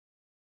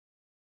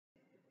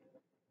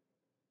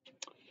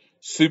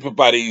super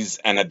buddies,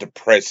 and a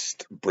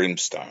depressed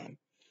Brimstone.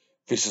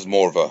 This is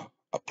more of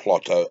a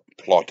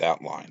plot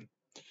outline.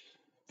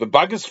 The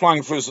bug is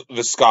flying through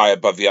the sky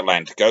above the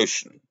Atlantic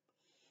Ocean.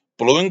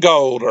 Blue and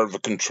Gold are at the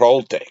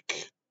control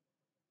deck.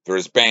 There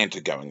is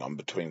banter going on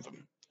between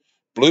them.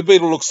 Blue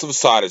Beetle looks to the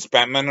side as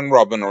Batman and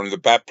Robin are in the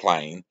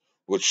Batplane,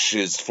 which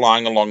is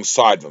flying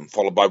alongside them,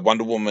 followed by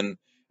Wonder Woman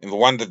in the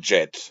Wonder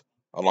Jet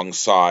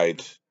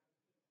alongside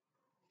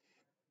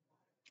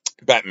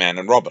Batman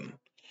and Robin.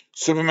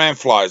 Superman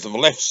flies on the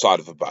left side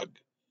of the bug.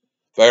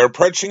 They are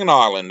approaching an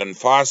island and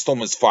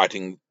Firestorm is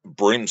fighting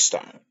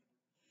Brimstone.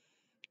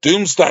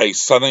 Doomsday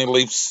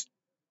suddenly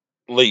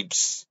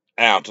leaps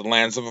out and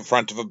lands on the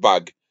front of a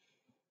bug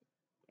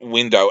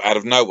window out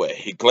of nowhere.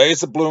 He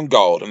glares at Blue and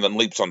Gold and then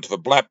leaps onto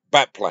the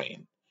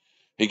Batplane.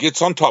 He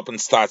gets on top and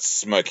starts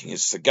smoking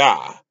his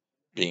cigar,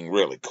 being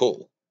really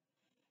cool.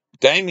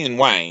 Damian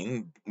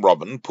Wayne,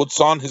 Robin, puts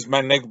on his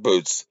magnetic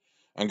boots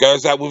and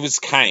goes out with his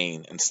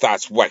cane and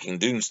starts whacking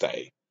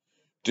Doomsday.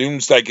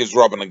 Doomsday gives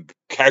Robin a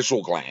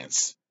casual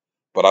glance,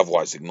 but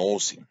otherwise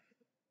ignores him.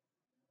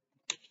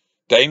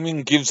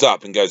 Damian gives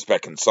up and goes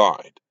back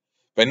inside.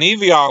 They near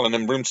the island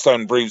and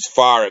Brimstone breathes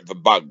fire at the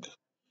bug.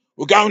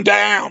 "We're going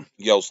down,"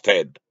 yells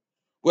Ted.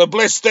 "We're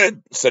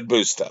blistered," said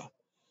Booster.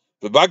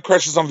 The bug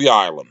crashes on the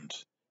island.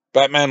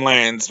 Batman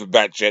lands the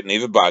Batjet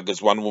near the bug,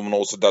 as Wonder Woman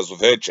also does with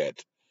her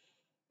jet.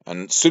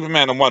 And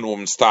Superman and Wonder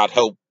Woman start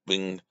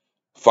helping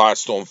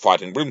Firestorm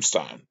fighting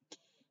Brimstone.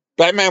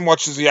 Batman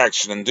watches the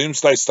action and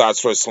Doomsday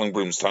starts wrestling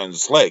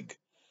Brimstone's leg.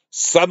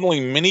 Suddenly,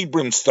 many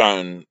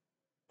Brimstone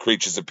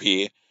creatures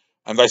appear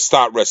and they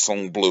start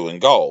wrestling Blue and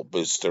Gold,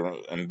 Booster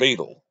and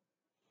Beetle.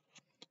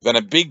 Then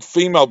a big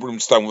female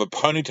Brimstone with a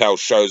ponytail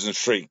shows and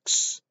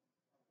shrieks.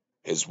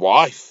 "His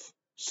wife,"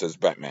 says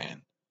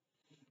Batman.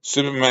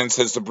 Superman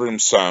says to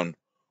Brimstone,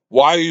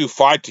 "Why are you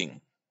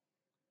fighting?"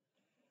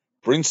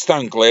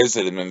 Brimstone glares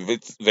at him and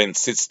then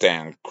sits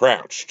down,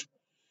 crouched.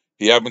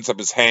 He opens up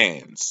his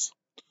hands.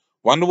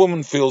 Wonder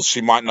Woman feels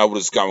she might know what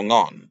is going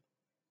on.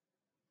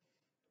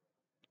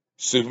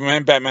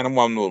 Superman, Batman, and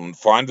Wonder Woman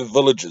find the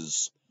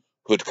villagers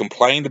who had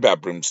complained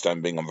about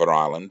Brimstone being on their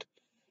island,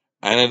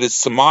 and it is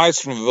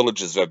surmised from the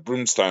villagers that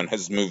Brimstone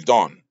has moved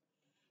on.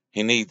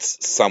 "He needs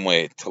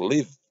somewhere to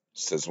live,"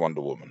 says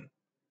Wonder Woman.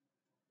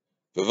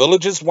 The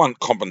villagers want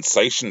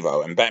compensation,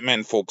 though, and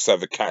Batman forks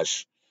over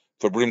cash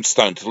for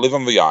Brimstone to live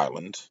on the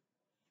island.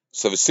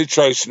 So the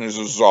situation is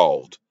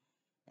resolved,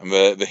 and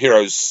the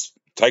heroes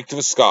take to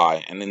the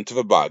sky and into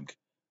the bug,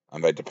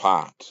 and they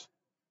depart.